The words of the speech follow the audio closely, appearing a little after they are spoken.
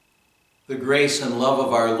The grace and love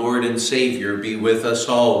of our Lord and Savior be with us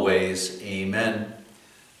always. Amen.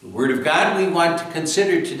 The Word of God we want to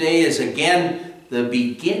consider today is again the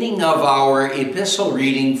beginning of our epistle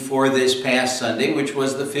reading for this past Sunday, which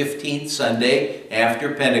was the 15th Sunday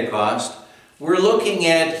after Pentecost. We're looking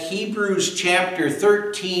at Hebrews chapter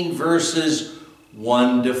 13, verses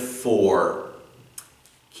 1 to 4.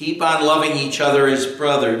 Keep on loving each other as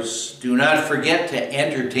brothers. Do not forget to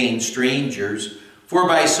entertain strangers, for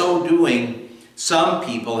by so doing, some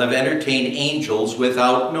people have entertained angels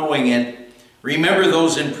without knowing it. Remember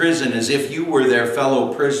those in prison as if you were their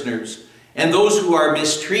fellow prisoners, and those who are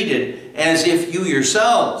mistreated as if you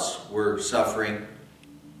yourselves were suffering.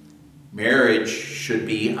 Marriage should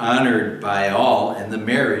be honored by all, and the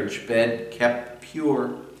marriage bed kept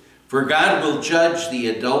pure. For God will judge the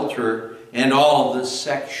adulterer and all the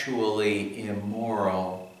sexually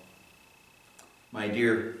immoral. My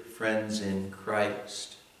dear friends in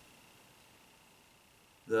Christ,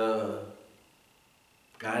 the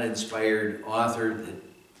God-inspired author that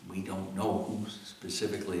we don't know who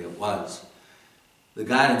specifically it was, the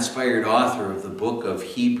God-inspired author of the book of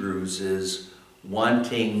Hebrews is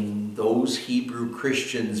wanting those Hebrew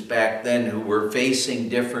Christians back then who were facing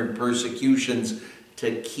different persecutions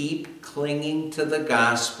to keep clinging to the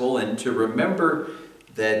gospel and to remember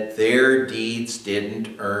that their deeds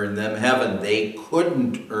didn't earn them heaven. They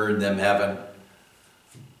couldn't earn them heaven.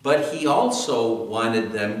 But he also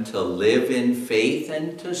wanted them to live in faith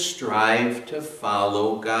and to strive to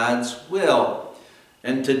follow God's will.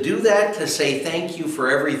 And to do that, to say thank you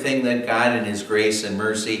for everything that God in His grace and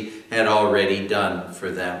mercy had already done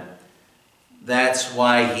for them. That's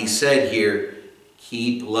why he said here,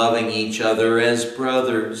 keep loving each other as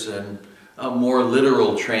brothers. And a more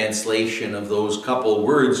literal translation of those couple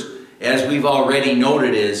words, as we've already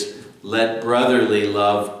noted, is let brotherly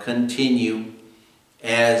love continue.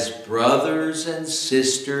 As brothers and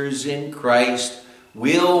sisters in Christ,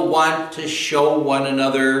 we'll want to show one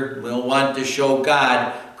another, we'll want to show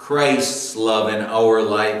God Christ's love in our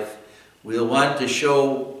life. We'll want to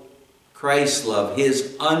show Christ's love,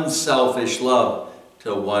 His unselfish love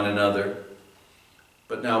to one another.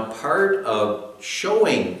 But now part of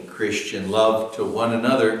showing Christian love to one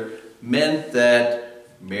another meant that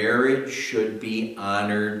marriage should be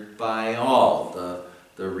honored by all.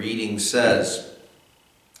 The reading says,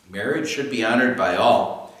 marriage should be honored by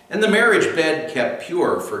all, and the marriage bed kept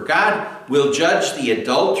pure, for God will judge the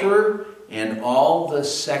adulterer and all the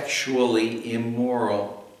sexually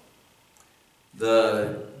immoral.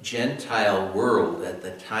 The Gentile world at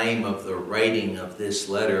the time of the writing of this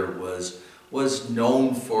letter was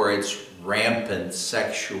known for its rampant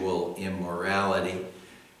sexual immorality.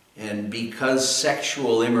 And because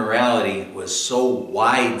sexual immorality was so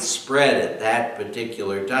widespread at that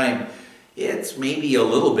particular time, it's maybe a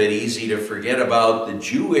little bit easy to forget about the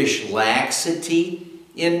Jewish laxity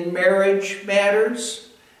in marriage matters.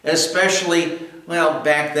 Especially, well,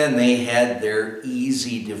 back then they had their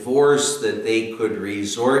easy divorce that they could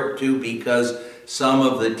resort to because some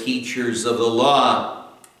of the teachers of the law,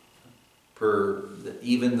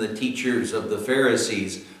 even the teachers of the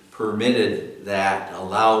Pharisees, permitted that,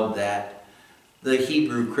 allowed that. The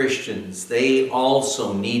Hebrew Christians, they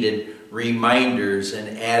also needed reminders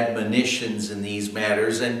and admonitions in these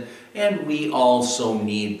matters, and we also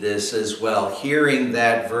need this as well. Hearing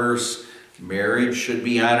that verse, marriage should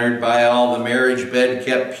be honored by all, the marriage bed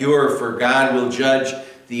kept pure, for God will judge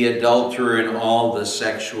the adulterer and all the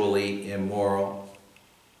sexually immoral.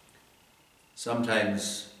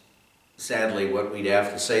 Sometimes, sadly, what we'd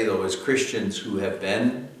have to say, though, is Christians who have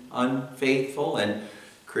been unfaithful, and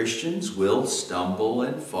Christians will stumble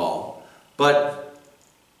and fall, but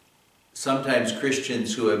sometimes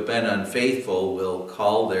Christians who have been unfaithful will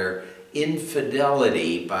call their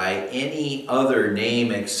infidelity by any other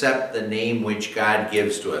name except the name which God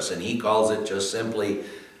gives to us, and He calls it just simply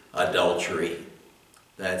adultery.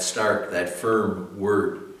 That stark, that firm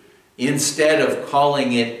word. Instead of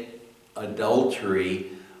calling it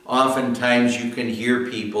adultery, oftentimes you can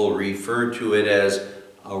hear people refer to it as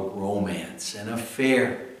a romance, an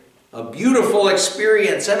affair, a beautiful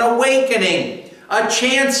experience, an awakening, a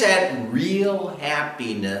chance at real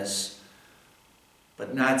happiness,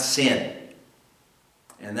 but not sin.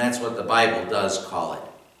 And that's what the Bible does call it,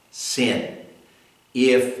 sin.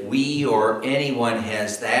 If we or anyone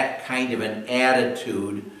has that kind of an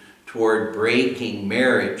attitude toward breaking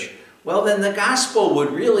marriage, well, then the gospel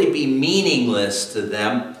would really be meaningless to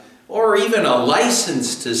them, or even a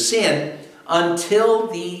license to sin, until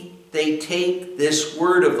they take this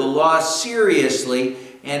word of the law seriously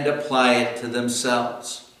and apply it to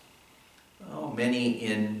themselves. Oh, many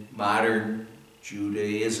in modern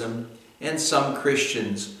Judaism And some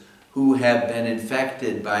Christians who have been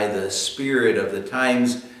infected by the spirit of the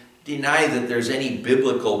times deny that there's any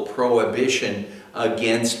biblical prohibition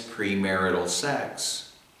against premarital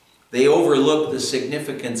sex. They overlook the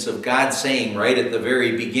significance of God saying right at the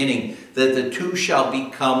very beginning that the two shall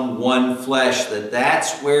become one flesh,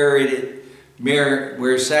 that's where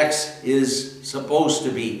where sex is supposed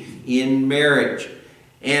to be, in marriage.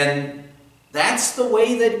 And that's the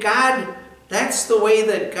way that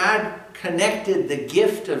God connected the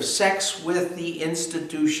gift of sex with the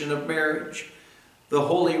institution of marriage. The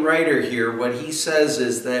holy writer here, what he says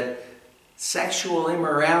is that sexual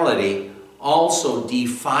immorality also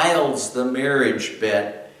defiles the marriage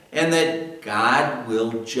bed, and that God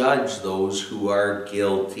will judge those who are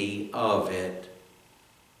guilty of it.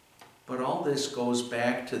 But all this goes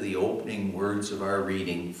back to the opening words of our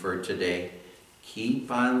reading for today. Keep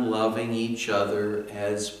on loving each other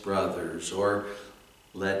as brothers, or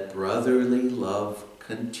let brotherly love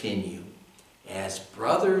continue. As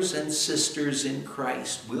brothers and sisters in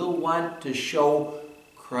Christ, we'll want to show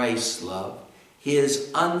Christ's love,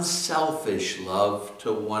 his unselfish love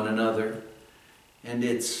to one another. And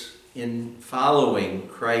it's in following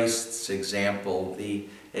Christ's example, the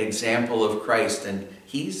example of Christ, and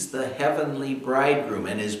he's the heavenly bridegroom,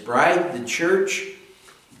 and his bride, the church,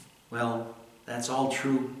 well, that's all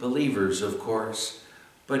true believers, of course.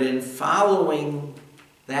 But in following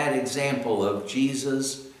that example of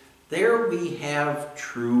Jesus, there we have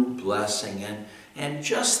true blessing. And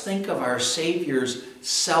just think of our Savior's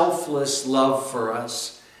selfless love for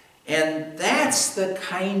us. And that's the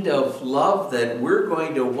kind of love that we're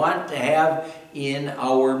going to want to have in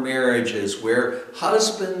our marriages, where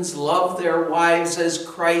husbands love their wives as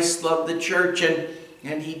Christ loved the church,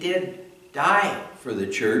 and he did die for the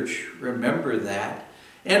church, remember that.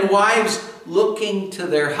 And wives looking to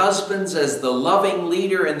their husbands as the loving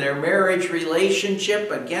leader in their marriage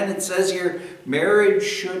relationship. Again, it says here, marriage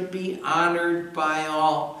should be honored by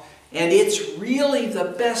all. And it's really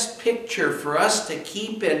the best picture for us to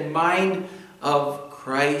keep in mind of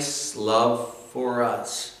Christ's love for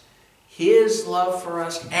us. His love for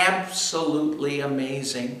us, absolutely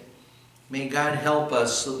amazing. May God help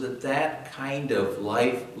us so that that kind of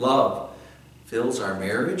love fills our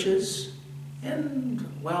marriages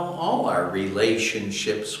and, well, all our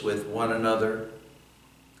relationships with one another.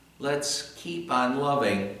 Let's keep on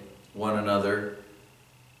loving one another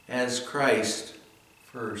as Christ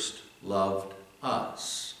first loved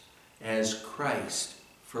us, as Christ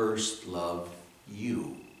first loved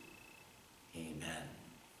you. Amen.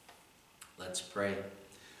 Let's pray.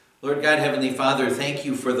 Lord God, Heavenly Father, thank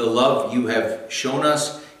you for the love you have shown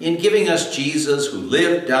us in giving us Jesus, who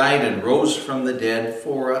lived, died, and rose from the dead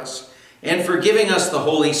for us, and for giving us the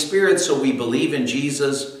Holy Spirit so we believe in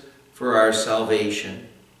Jesus for our salvation.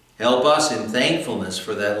 Help us in thankfulness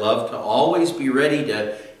for that love to always be ready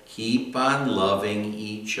to keep on loving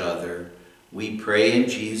each other. We pray in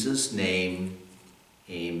Jesus' name,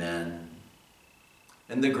 amen.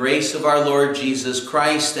 And the grace of our Lord Jesus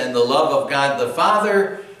Christ and the love of God the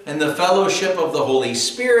Father and the fellowship of the Holy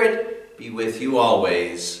Spirit be with you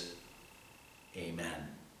always. Amen.